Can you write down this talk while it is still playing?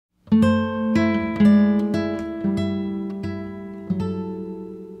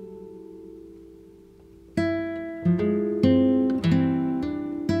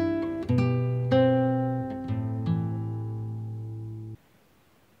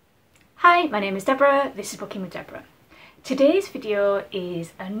Hi, my name is Deborah, this is Booking with Deborah. Today's video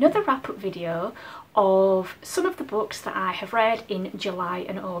is another wrap-up video of some of the books that I have read in July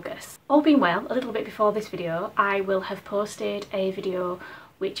and August. All being well, a little bit before this video, I will have posted a video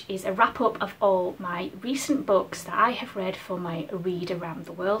which is a wrap-up of all my recent books that I have read for my Read Around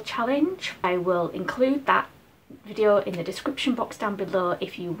the World challenge. I will include that video in the description box down below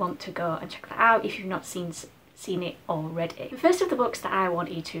if you want to go and check that out if you've not seen it already. The first of the books that I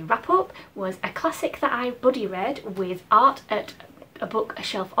wanted to wrap up was a classic that I buddy read with Art at a Book A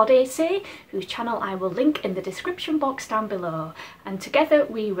Shelf Odyssey, whose channel I will link in the description box down below, and together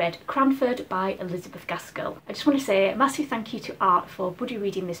we read Cranford by Elizabeth Gaskell. I just want to say a massive thank you to Art for buddy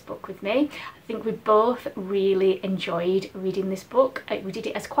reading this book with me. I think we both really enjoyed reading this book. We did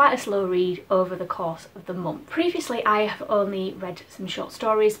it as quite a slow read over the course of the month. Previously I have only read some short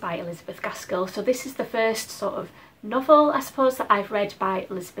stories by Elizabeth Gaskell, so this is the first sort of novel, I suppose, that I've read by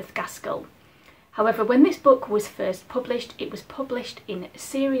Elizabeth Gaskell. However, when this book was first published, it was published in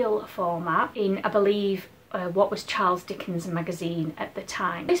serial format in, I believe, what was Charles Dickens magazine at the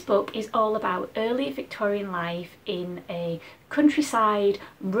time. This book is all about early Victorian life in a countryside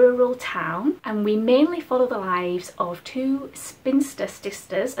rural town, and we mainly follow the lives of two spinster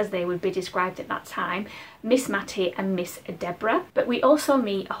sisters, as they would be described at that time, Miss Mattie and Miss Debra, but we also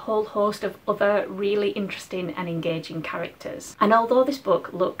meet a whole host of other really interesting and engaging characters. And although this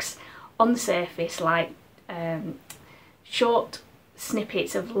book looks on the surface like short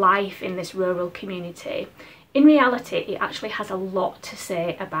snippets of life in this rural community, in reality it actually has a lot to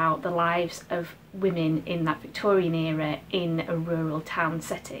say about the lives of women in that Victorian era in a rural town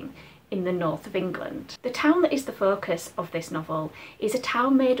setting in the north of England. The town that is the focus of this novel is a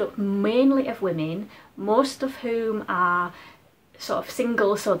town made up mainly of women, most of whom are sort of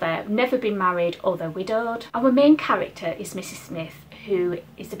single, so they've never been married or they're widowed. Our main character is Mrs. Smith, who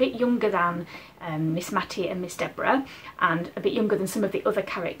is a bit younger than Miss Mattie and Miss Debra, and a bit younger than some of the other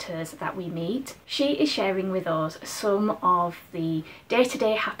characters that we meet. She is sharing with us some of the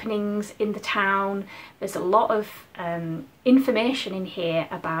day-to-day happenings in the town. There's a lot of information in here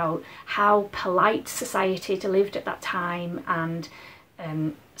about how polite society lived at that time and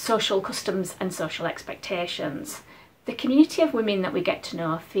social customs and social expectations. The community of women that we get to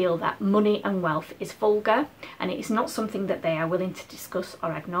know feel that money and wealth is vulgar and it is not something that they are willing to discuss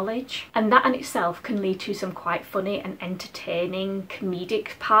or acknowledge. And that in itself can lead to some quite funny and entertaining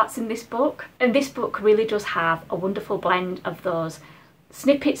comedic parts in this book. And this book really does have a wonderful blend of those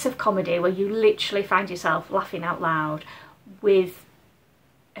snippets of comedy where you literally find yourself laughing out loud, with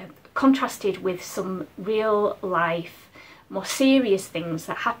contrasted with some real life, more serious things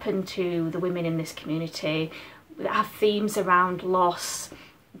that happen to the women in this community that have themes around loss,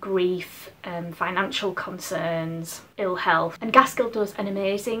 grief, financial concerns, ill health. And Gaskell does an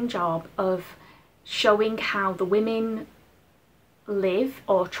amazing job of showing how the women live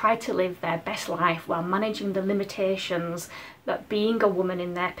or try to live their best life while managing the limitations that being a woman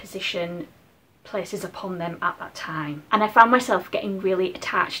in their position places upon them at that time. And I found myself getting really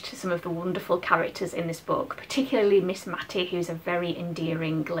attached to some of the wonderful characters in this book, particularly Miss Mattie, who's a very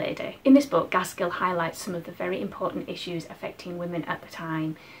endearing lady. In this book, Gaskell highlights some of the very important issues affecting women at the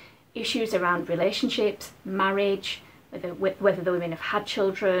time. Issues around relationships, marriage, whether the women have had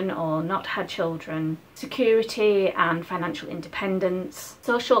children or not had children, security and financial independence,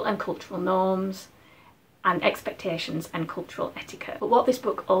 social and cultural norms, and expectations and cultural etiquette. But what this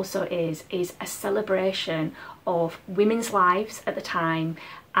book also is a celebration of women's lives at the time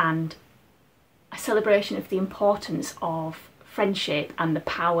and a celebration of the importance of friendship and the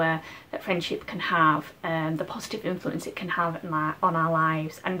power that friendship can have, the positive influence it can have on our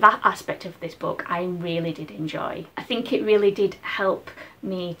lives. And that aspect of this book I really did enjoy. I think it really did help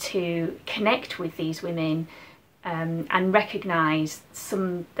me to connect with these women and recognise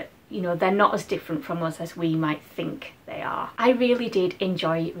some that, you know, they're not as different from us as we might think they are. I really did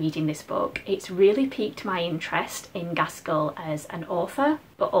enjoy reading this book. It's really piqued my interest in Gaskell as an author,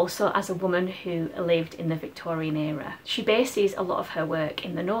 but also as a woman who lived in the Victorian era. She bases a lot of her work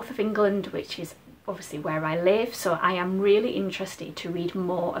in the north of England, which is obviously where I live, so I am really interested to read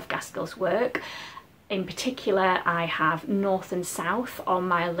more of Gaskell's work. In particular, I have North and South on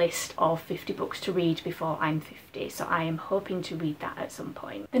my list of 50 books to read before I'm 50, so I am hoping to read that at some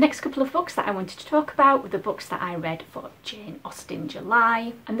point. The next couple of books that I wanted to talk about were the books that I read for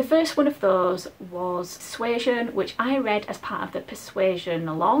Janeaustenjuly, and the first one of those was Persuasion, which I read as part of the Persuasion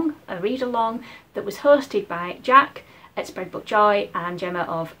a read-along that was hosted by Jack at Spread Book Joy and Gemma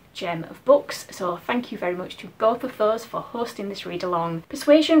of Gem of Books, so thank you very much to both of those for hosting this read-along.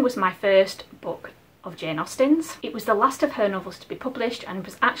 Persuasion was my first book of Jane Austen's. It was the last of her novels to be published and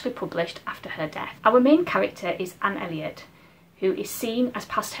was actually published after her death. Our main character is Anne Elliot, who is seen as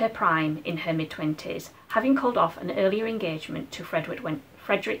past her prime in her mid-20s, having called off an earlier engagement to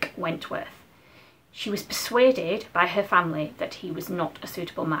Frederick Wentworth. She was persuaded by her family that he was not a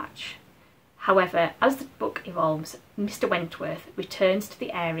suitable match. However, as the book evolves, Mr. Wentworth returns to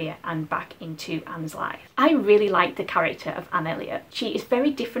the area and back into Anne's life. I really like the character of Anne Elliot. She is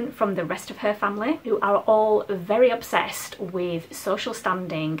very different from the rest of her family, who are all very obsessed with social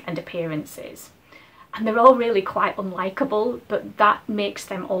standing and appearances. And they're all really quite unlikable, but that makes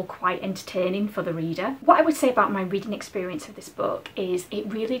them all quite entertaining for the reader. What I would say about my reading experience of this book is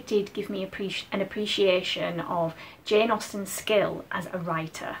it really did give me an appreciation of Jane Austen's skill as a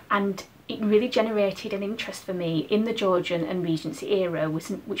writer, and it really generated an interest for me in the Georgian and Regency era,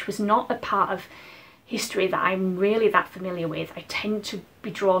 which was not a part of history that I'm really that familiar with. I tend to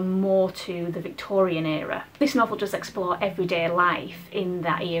be drawn more to the Victorian era. This novel does explore everyday life in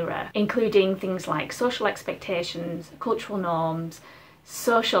that era, including things like social expectations, cultural norms,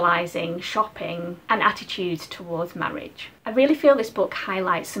 socialising, shopping, and attitudes towards marriage. I really feel this book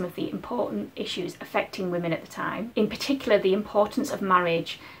highlights some of the important issues affecting women at the time, in particular the importance of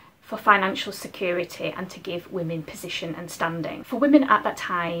marriage for financial security and to give women position and standing. For women at that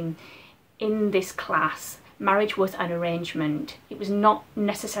time, in this class, marriage was an arrangement. It was not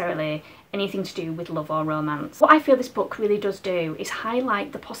necessarily anything to do with love or romance. What I feel this book really does do is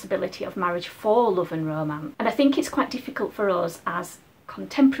highlight the possibility of marriage for love and romance. And I think it's quite difficult for us as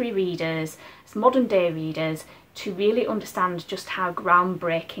contemporary readers, as modern day readers, to really understand just how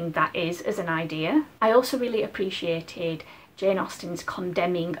groundbreaking that is as an idea. I also really appreciated Jane Austen's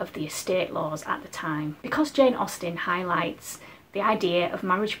condemning of the estate laws at the time. Because Jane Austen highlights the idea of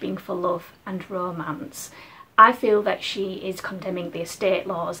marriage being for love and romance, I feel that she is condemning the estate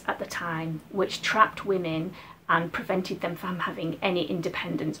laws at the time, which trapped women and prevented them from having any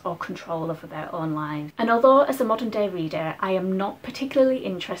independence or control over their own lives. And although as a modern day reader I am not particularly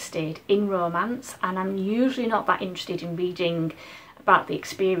interested in romance, and I'm usually not that interested in reading about the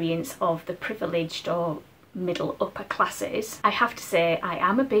experience of the privileged or middle upper classes, I have to say I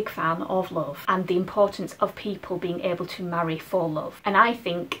am a big fan of love and the importance of people being able to marry for love. And I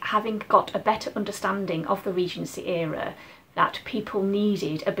think, having got a better understanding of the Regency era, that people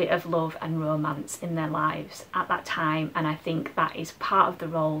needed a bit of love and romance in their lives at that time, and I think that is part of the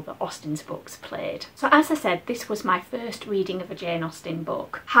role that Austen's books played. So as I said, this was my first reading of a Jane Austen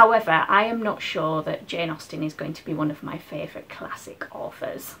book. However, I am not sure that Jane Austen is going to be one of my favourite classic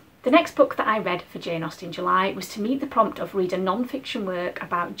authors. The next book that I read for Jane Austen July was to meet the prompt of read a non-fiction work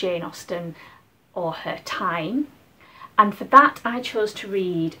about Jane Austen or her time, and for that I chose to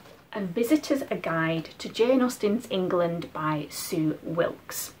read A Visitor's Guide to Jane Austen's England by Sue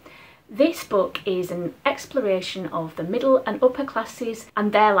Wilkes. This book is an exploration of the middle and upper classes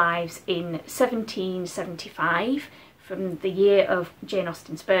and their lives in 1775, from the year of Jane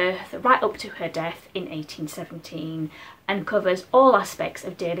Austen's birth right up to her death in 1817, and covers all aspects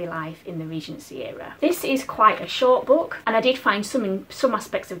of daily life in the Regency era. This is quite a short book, and I did find some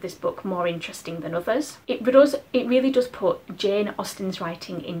aspects of this book more interesting than others. It really does put Jane Austen's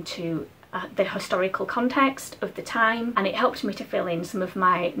writing into the historical context of the time, and it helped me to fill in some of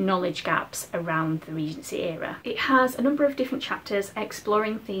my knowledge gaps around the Regency era. It has a number of different chapters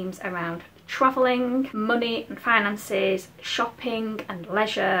exploring themes around travelling, money and finances, shopping and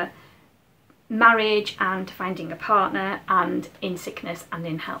leisure, marriage and finding a partner, and in sickness and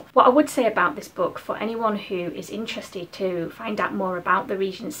in health. What I would say about this book, for anyone who is interested to find out more about the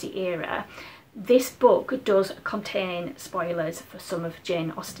Regency era, this book does contain spoilers for some of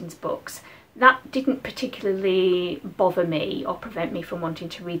Jane Austen's books. That didn't particularly bother me or prevent me from wanting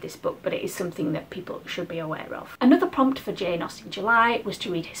to read this book, but it is something that people should be aware of. Another prompt for Jane Austen July was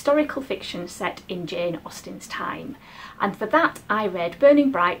to read historical fiction set in Jane Austen's time, and for that I read Burning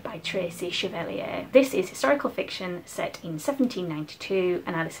Bright by Tracy Chevalier. This is historical fiction set in 1792,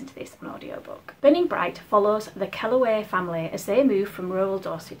 and I listened to this on audiobook. Burning Bright follows the Calloway family as they move from rural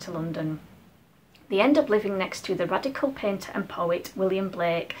Dorset to London. They end up living next to the radical painter and poet William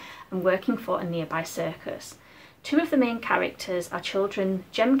Blake and working for a nearby circus. Two of the main characters are children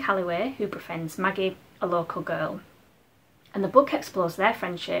Jem Calloway, who befriends Maggie, a local girl, and the book explores their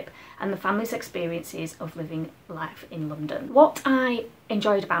friendship and the family's experiences of living life in London. What I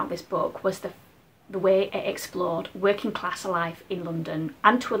enjoyed about this book was the way it explored working class life in London,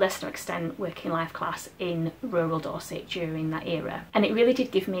 and to a lesser extent working life class in rural Dorset during that era. And it really did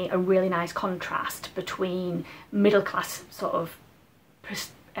give me a really nice contrast between middle class sort of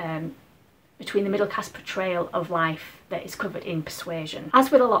between the middle class portrayal of life that is covered in Persuasion. As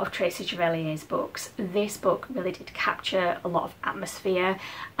with a lot of Tracy Chevalier's books, this book really did capture a lot of atmosphere,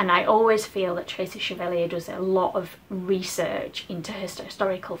 and I always feel that Tracy Chevalier does a lot of research into her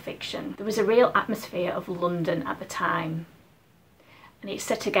historical fiction. There was a real atmosphere of London at the time, and it's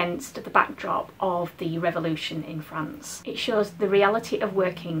set against the backdrop of the revolution in France. It shows the reality of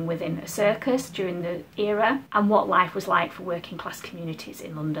working within a circus during the era and what life was like for working class communities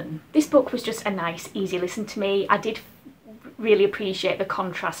in London. This book was just a nice, easy listen to me. I did really appreciate the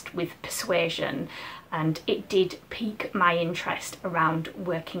contrast with Persuasion, and it did pique my interest around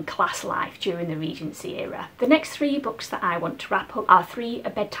working class life during the Regency era. The next 3 books that I want to wrap up are 3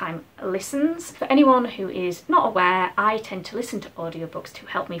 bedtime listens. For anyone who is not aware, I tend to listen to audiobooks to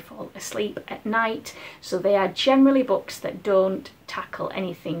help me fall asleep at night, so they are generally books that don't tackle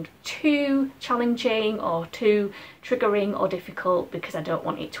anything too challenging or too triggering or difficult, because I don't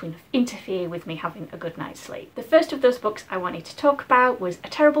want it to interfere with me having a good night's sleep. The first of those books I wanted to talk about was A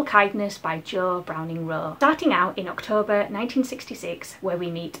Terrible Kindness by Jo Browning Wroe. Starting out in October 1966, where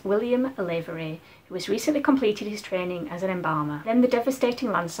we meet William Lavery, who has recently completed his training as an embalmer. Then the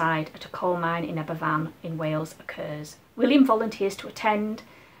devastating landslide at a coal mine in Aberfan in Wales occurs. William volunteers to attend,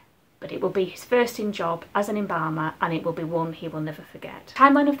 but it will be his first job as an embalmer, and it will be one he will never forget. The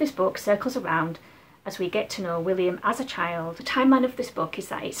timeline of this book circles around as we get to know William as a child. The timeline of this book is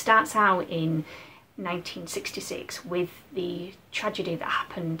that it starts out in 1966 with the tragedy that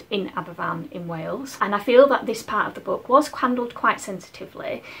happened in Aberfan in Wales, and I feel that this part of the book was handled quite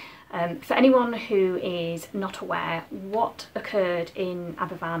sensitively. For anyone who is not aware, what occurred in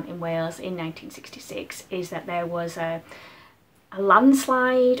Aberfan in Wales in 1966 is that there was a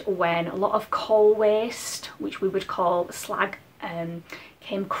landslide when a lot of coal waste, which we would call slag,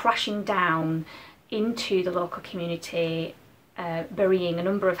 came crashing down into the local community, burying a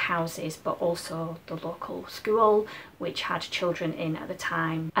number of houses, but also the local school, which had children in at the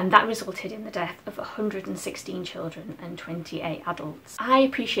time, and that resulted in the death of 116 children and 28 adults. I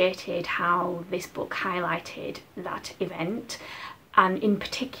appreciated how this book highlighted that event, and in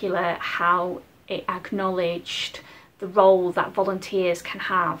particular how it acknowledged the role that volunteers can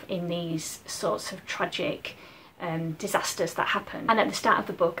have in these sorts of tragic disasters that happen. And at the start of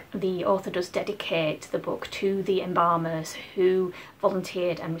the book, the author does dedicate the book to the embalmers who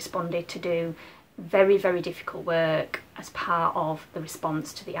volunteered and responded to do very, very difficult work as part of the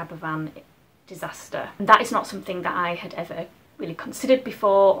response to the Aberfan disaster. And that is not something that I had ever really considered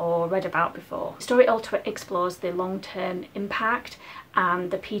before or read about before. The story also explores the long-term impact and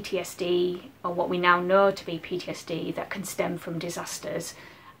the PTSD, or what we now know to be PTSD, that can stem from disasters,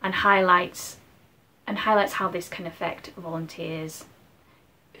 and highlights how this can affect volunteers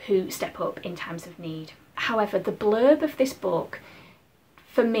who step up in times of need. However, the blurb of this book,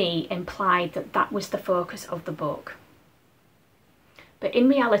 for me, implied that that was the focus of the book. But in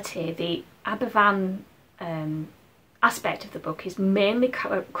reality, the Aberfan aspect of the book is mainly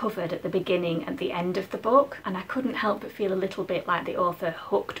covered at the beginning and the end of the book, and I couldn't help but feel a little bit like the author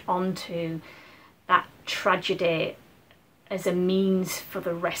hooked onto that tragedy as a means for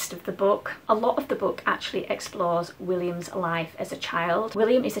the rest of the book. A lot of the book actually explores William's life as a child.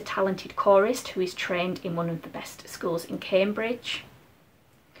 William is a talented chorist who is trained in one of the best schools in Cambridge.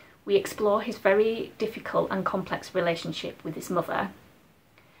 We explore his very difficult and complex relationship with his mother,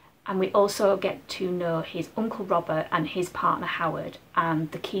 and we also get to know his uncle Robert and his partner Howard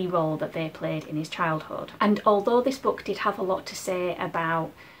and the key role that they played in his childhood. And although this book did have a lot to say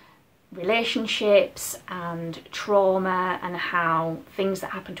about relationships and trauma and how things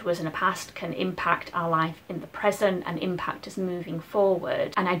that happened to us in the past can impact our life in the present and impact us moving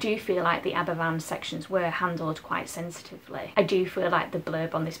forward, and I do feel like the Aberfan sections were handled quite sensitively, I do feel like the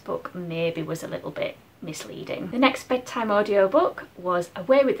blurb on this book maybe was a little bit misleading. The next bedtime audiobook was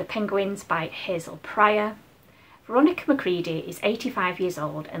Away with the Penguins by Hazel Pryor. Veronica Macready is 85 years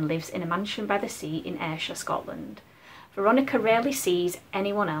old and lives in a mansion by the sea in Ayrshire, Scotland. Veronica rarely sees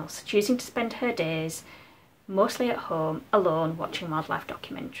anyone else, choosing to spend her days mostly at home, alone, watching wildlife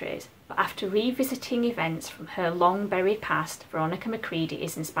documentaries. But after revisiting events from her long-buried past, Veronica Macready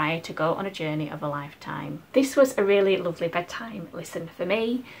is inspired to go on a journey of a lifetime. This was a really lovely bedtime listen for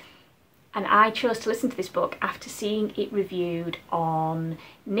me, and I chose to listen to this book after seeing it reviewed on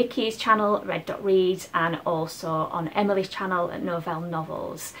Nikki's channel, Red Dot Reads, and also on Emily's channel at Novelle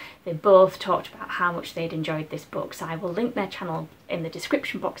Novels. They both talked about how much they'd enjoyed this book, so I will link their channel in the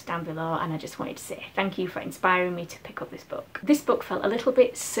description box down below, and I just wanted to say thank you for inspiring me to pick up this book. This book felt a little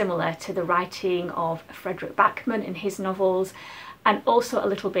bit similar to the writing of Frederick Backman in his novels, and also a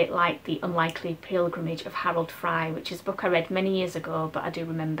little bit like The Unlikely Pilgrimage of Harold Fry, which is a book I read many years ago, but I do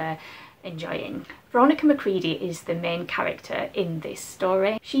remember enjoying. Veronica McCready is the main character in this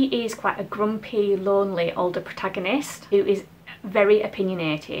story. She is quite a grumpy, lonely older protagonist who is very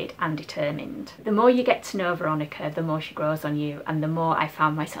opinionated and determined. The more you get to know Veronica, the more she grows on you, and the more I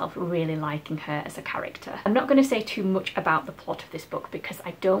found myself really liking her as a character. I'm not going to say too much about the plot of this book because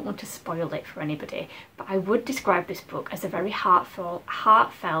I don't want to spoil it for anybody, but I would describe this book as a very heartfelt,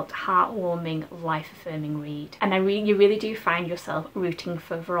 heartwarming, life-affirming read. And you really do find yourself rooting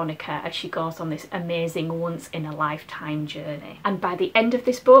for Veronica as she goes on this amazing once-in-a-lifetime journey. And by the end of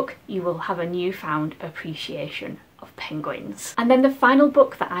this book, you will have a newfound appreciation of penguins. And then the final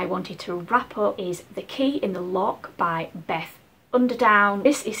book that I wanted to wrap up is The Key in the Lock by Beth. Underdown.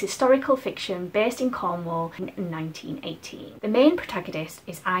 This is historical fiction based in Cornwall in 1918. The main protagonist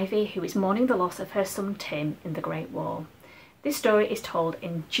is Ivy, who is mourning the loss of her son Tim in the Great War. This story is told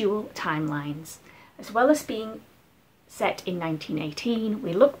in dual timelines. As well as being set in 1918,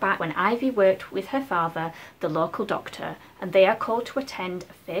 we look back when Ivy worked with her father, the local doctor, and they are called to attend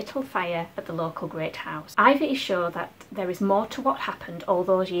a fatal fire at the local great house. Ivy is sure that there is more to what happened all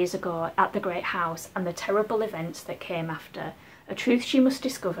those years ago at the great house and the terrible events that came after, a truth she must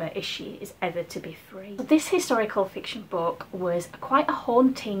discover if she is ever to be free. This historical fiction book was quite a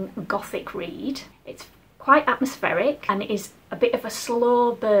haunting gothic read. It's quite atmospheric and it is a bit of a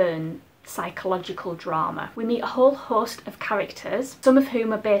slow burn psychological drama. We meet a whole host of characters, some of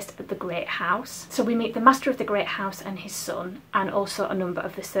whom are based at the Great House. So we meet the master of the Great House and his son, and also a number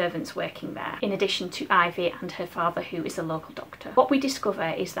of the servants working there, in addition to Ivy and her father, who is a local doctor. What we discover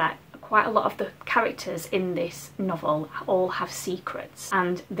is that quite a lot of the characters in this novel all have secrets,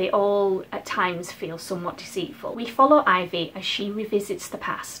 and they all at times feel somewhat deceitful. We follow Ivy as she revisits the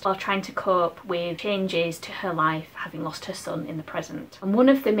past while trying to cope with changes to her life, having lost her son in the present. And one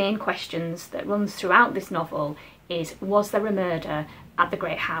of the main questions that runs throughout this novel is, was there a murder at the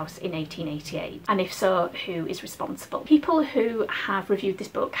Great House in 1888? And if so, who is responsible? People who have reviewed this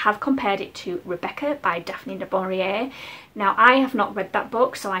book have compared it to Rebecca by Daphne du Maurier. Now, I have not read that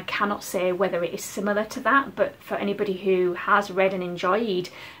book, so I cannot say whether it is similar to that, but for anybody who has read and enjoyed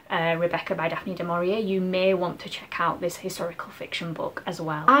Rebecca by Daphne du Maurier, you may want to check out this historical fiction book as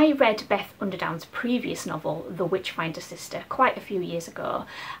well. I read Beth Underdown's previous novel, The Witchfinder's Sister, quite a few years ago,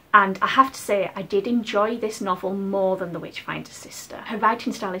 and I have to say I did enjoy this novel more than The Witchfinder's Sister. Her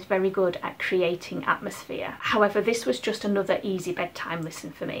writing style is very good at creating atmosphere. However, this was just another easy bedtime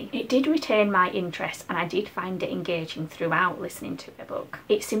listen for me. It did retain my interest and I did find it engaging throughout listening to the book.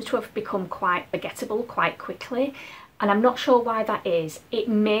 It seems to have become quite forgettable quite quickly, and I'm not sure why that is. It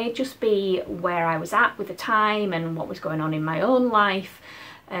may just be where I was at with the time and what was going on in my own life,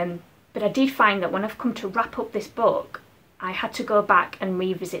 but I did find that when I've come to wrap up this book, I had to go back and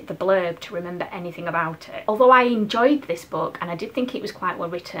revisit the blurb to remember anything about it. Although I enjoyed this book and I did think it was quite well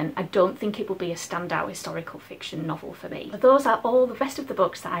written, I don't think it will be a standout historical fiction novel for me. But those are all the rest of the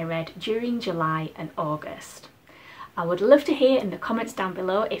books that I read during July and August. I would love to hear in the comments down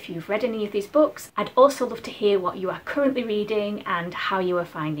below if you've read any of these books. I'd also love to hear what you are currently reading and how you are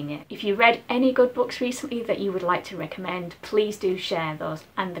finding it. If you read any good books recently that you would like to recommend, please do share those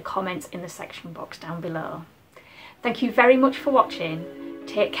and the comments in the section box down below. Thank you very much for watching.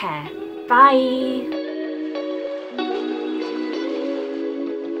 Take care. Bye!